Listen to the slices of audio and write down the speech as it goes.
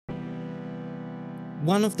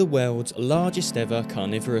One of the world's largest ever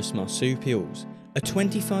carnivorous marsupials, a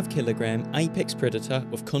 25 kilogram apex predator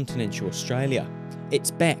of continental Australia. Its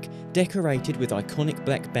back decorated with iconic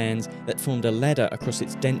black bands that formed a ladder across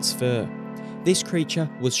its dense fur. This creature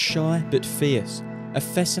was shy but fierce, a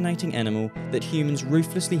fascinating animal that humans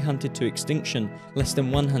ruthlessly hunted to extinction less than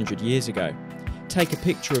 100 years ago. Take a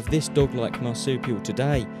picture of this dog-like marsupial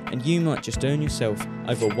today and you might just earn yourself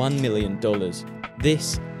over $1 million.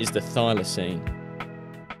 This is the Thylacine.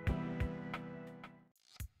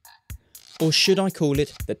 Or should I call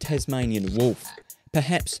it the Tasmanian wolf?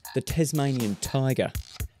 Perhaps the Tasmanian tiger.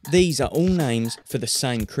 These are all names for the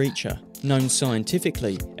same creature, known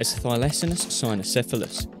scientifically as Thylacinus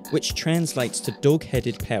cynocephalus, which translates to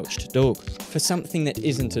dog-headed pouched dog. For something that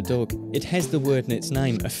isn't a dog, it has the word in its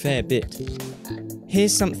name a fair bit.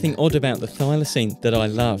 Here's something odd about the Thylacine that I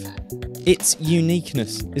love. Its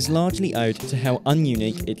uniqueness is largely owed to how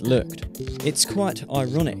ununique it looked. It's quite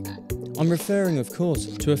ironic. I'm referring, of course,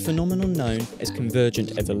 to a phenomenon known as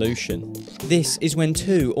convergent evolution. This is when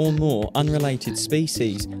two or more unrelated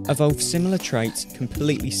species evolve similar traits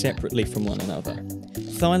completely separately from one another.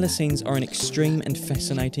 Thylacines are an extreme and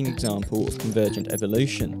fascinating example of convergent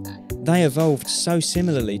evolution. They evolved so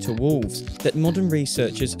similarly to wolves that modern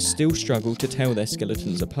researchers still struggle to tell their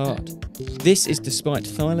skeletons apart. This is despite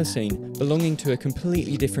Thylacine belonging to a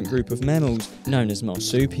completely different group of mammals known as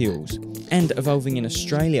marsupials, and evolving in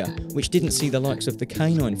Australia, which didn't see the likes of the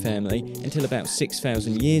canine family until about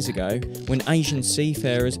 6,000 years ago, when Asian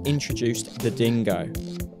seafarers introduced the dingo.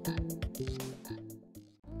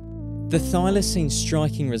 The Thylacine's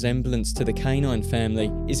striking resemblance to the canine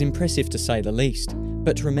family is impressive to say the least,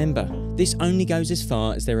 but remember, this only goes as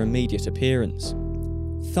far as their immediate appearance.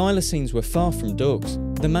 Thylacines were far from dogs,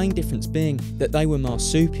 the main difference being that they were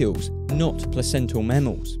marsupials, not placental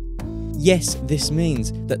mammals. Yes, this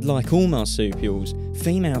means that like all marsupials,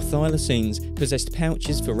 female Thylacines possessed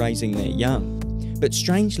pouches for raising their young. But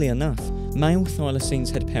strangely enough, male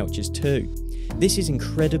Thylacines had pouches too. This is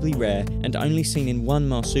incredibly rare and only seen in one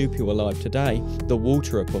marsupial alive today, the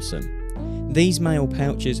water opossum. These male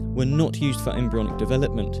pouches were not used for embryonic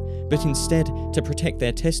development, but instead to protect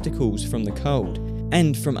their testicles from the cold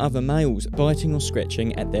and from other males biting or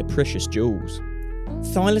scratching at their precious jewels.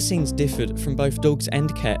 Thylacines differed from both dogs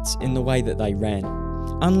and cats in the way that they ran.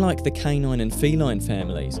 Unlike the canine and feline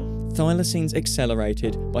families, Thylacines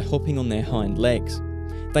accelerated by hopping on their hind legs.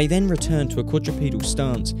 They then returned to a quadrupedal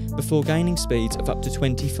stance before gaining speeds of up to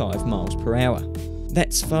 25 miles per hour.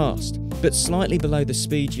 That's fast, but slightly below the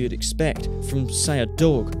speed you'd expect from, say, a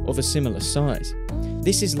dog of a similar size.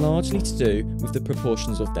 This is largely to do with the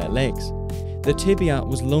proportions of their legs. The tibia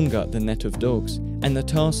was longer than that of dogs, and the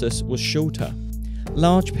tarsus was shorter.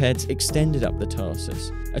 Large pads extended up the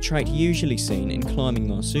tarsus, a trait usually seen in climbing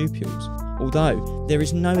marsupials, although there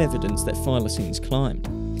is no evidence that Thylacines climbed.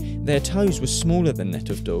 Their toes were smaller than that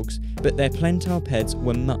of dogs, but their plantar pads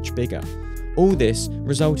were much bigger. All this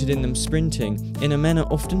resulted in them sprinting in a manner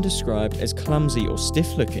often described as clumsy or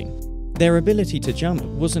stiff-looking. Their ability to jump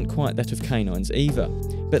wasn't quite that of canines either,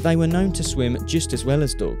 but they were known to swim just as well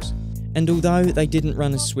as dogs. And although they didn't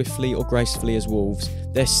run as swiftly or gracefully as wolves,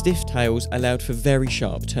 their stiff tails allowed for very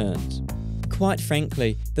sharp turns. Quite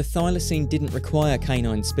frankly, the Thylacine didn't require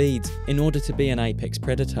canine speeds in order to be an apex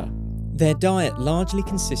predator. Their diet largely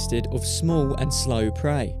consisted of small and slow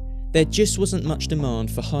prey. There just wasn't much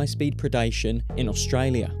demand for high-speed predation in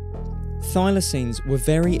Australia. Thylacines were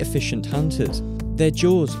very efficient hunters. Their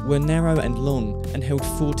jaws were narrow and long and held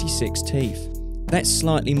 46 teeth. That's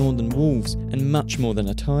slightly more than wolves and much more than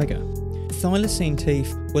a tiger. Thylacine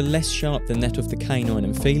teeth were less sharp than that of the canine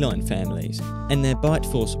and feline families, and their bite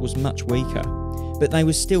force was much weaker, but they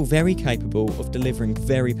were still very capable of delivering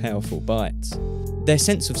very powerful bites. Their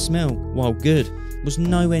sense of smell, while good, was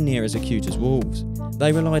nowhere near as acute as wolves.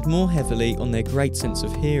 They relied more heavily on their great sense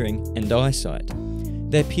of hearing and eyesight.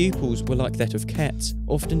 Their pupils were like that of cats,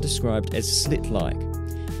 often described as slit-like.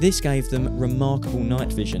 This gave them remarkable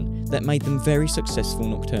night vision that made them very successful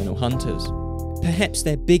nocturnal hunters. Perhaps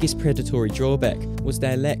their biggest predatory drawback was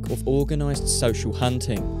their lack of organised social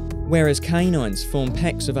hunting. Whereas canines formed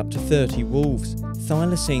packs of up to 30 wolves,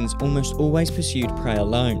 Thylacines almost always pursued prey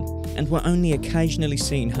alone, and were only occasionally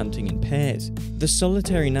seen hunting in pairs. The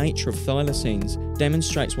solitary nature of Thylacines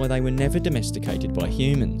demonstrates why they were never domesticated by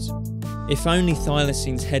humans. If only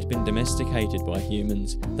Thylacines had been domesticated by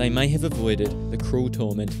humans, they may have avoided the cruel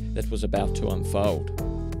torment that was about to unfold.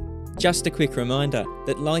 Just a quick reminder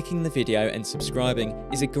that liking the video and subscribing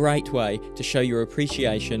is a great way to show your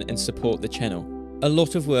appreciation and support the channel. A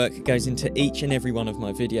lot of work goes into each and every one of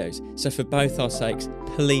my videos, so for both our sakes,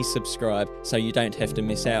 please subscribe so you don't have to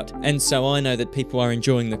miss out, and so I know that people are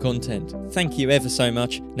enjoying the content. Thank you ever so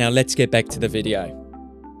much. Now let's get back to the video.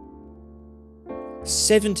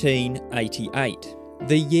 1788,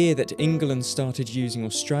 the year that England started using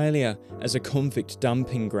Australia as a convict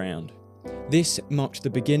dumping ground. This marked the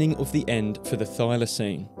beginning of the end for the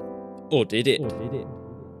Thylacine. Or did it?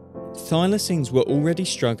 Thylacines were already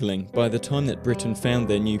struggling by the time that Britain found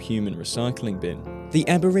their new human recycling bin. The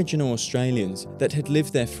Aboriginal Australians that had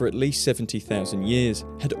lived there for at least 70,000 years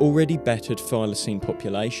had already battered Thylacine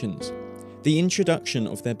populations. The introduction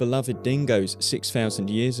of their beloved dingoes 6,000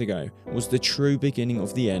 years ago was the true beginning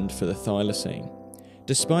of the end for the Thylacine.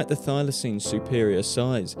 Despite the Thylacine's superior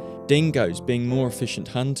size, dingoes, being more efficient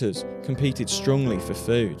hunters, competed strongly for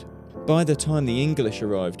food. By the time the English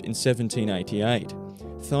arrived in 1788,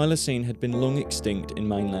 Thylacine had been long extinct in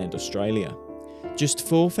mainland Australia. Just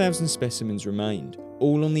 4,000 specimens remained,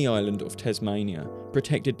 all on the island of Tasmania,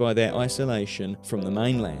 protected by their isolation from the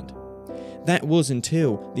mainland. That was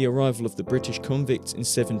until the arrival of the British convicts in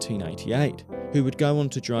 1788, who would go on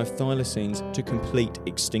to drive Thylacines to complete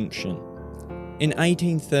extinction. In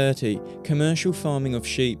 1830, commercial farming of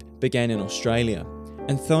sheep began in Australia,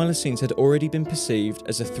 and Thylacines had already been perceived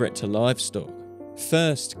as a threat to livestock.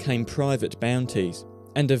 First came private bounties,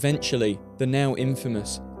 and eventually the now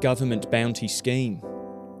infamous government bounty scheme.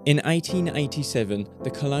 In 1887, the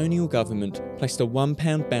colonial government placed a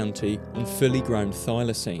 £1 bounty on fully grown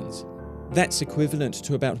Thylacines. That's equivalent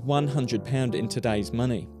to about £100 in today's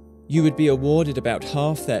money. You would be awarded about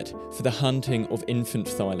half that for the hunting of infant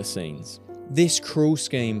Thylacines. This cruel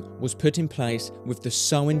scheme was put in place with the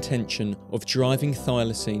sole intention of driving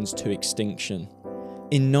Thylacines to extinction.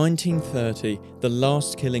 In 1930, the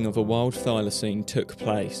last killing of a wild Thylacine took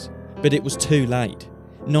place, but it was too late.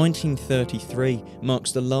 1933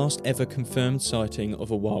 marks the last ever confirmed sighting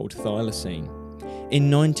of a wild Thylacine.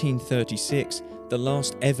 In 1936, the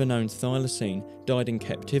last ever known Thylacine died in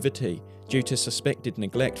captivity due to suspected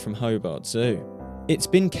neglect from Hobart Zoo. It's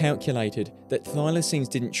been calculated that Thylacines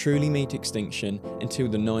didn't truly meet extinction until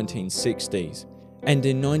the 1960s. And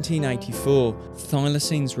in 1984,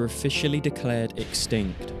 Thylacines were officially declared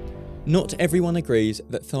extinct. Not everyone agrees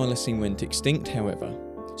that Thylacine went extinct, however.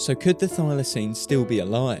 So could the Thylacine still be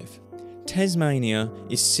alive? Tasmania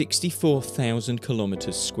is 64,000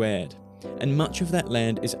 kilometres squared, and much of that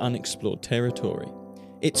land is unexplored territory.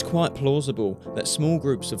 It's quite plausible that small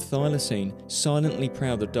groups of Thylacine silently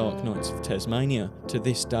prowl the dark nights of Tasmania to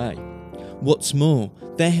this day. What's more,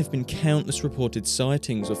 there have been countless reported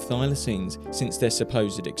sightings of Thylacines since their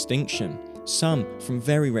supposed extinction, some from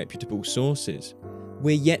very reputable sources.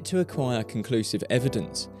 We're yet to acquire conclusive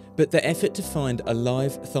evidence, but the effort to find a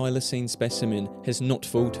live Thylacine specimen has not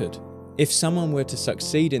faltered. If someone were to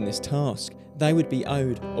succeed in this task, they would be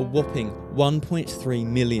owed a whopping $1.3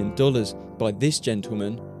 million by this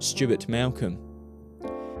gentleman, Stuart Malcolm.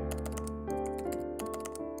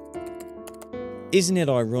 Isn't it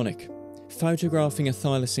ironic? Photographing a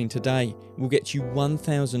Thylacine today will get you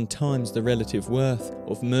 1,000 times the relative worth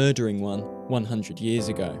of murdering one 100 years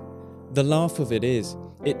ago. The laugh of it is,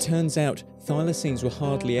 it turns out Thylacines were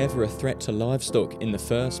hardly ever a threat to livestock in the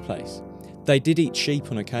first place. They did eat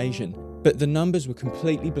sheep on occasion, but the numbers were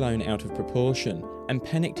completely blown out of proportion, and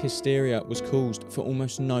panicked hysteria was caused for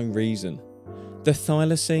almost no reason. The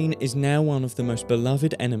Thylacine is now one of the most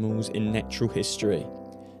beloved animals in natural history.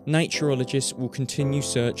 Naturologists will continue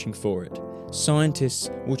searching for it. Scientists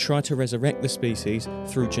will try to resurrect the species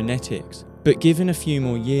through genetics. But given a few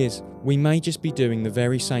more years, we may just be doing the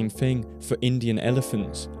very same thing for Indian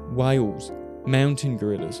elephants, whales, mountain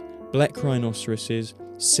gorillas, black rhinoceroses,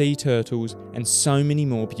 sea turtles, and so many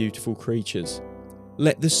more beautiful creatures.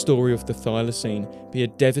 Let the story of the Thylacine be a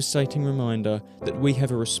devastating reminder that we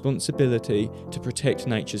have a responsibility to protect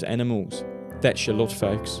nature's animals. That's your lot,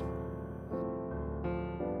 folks.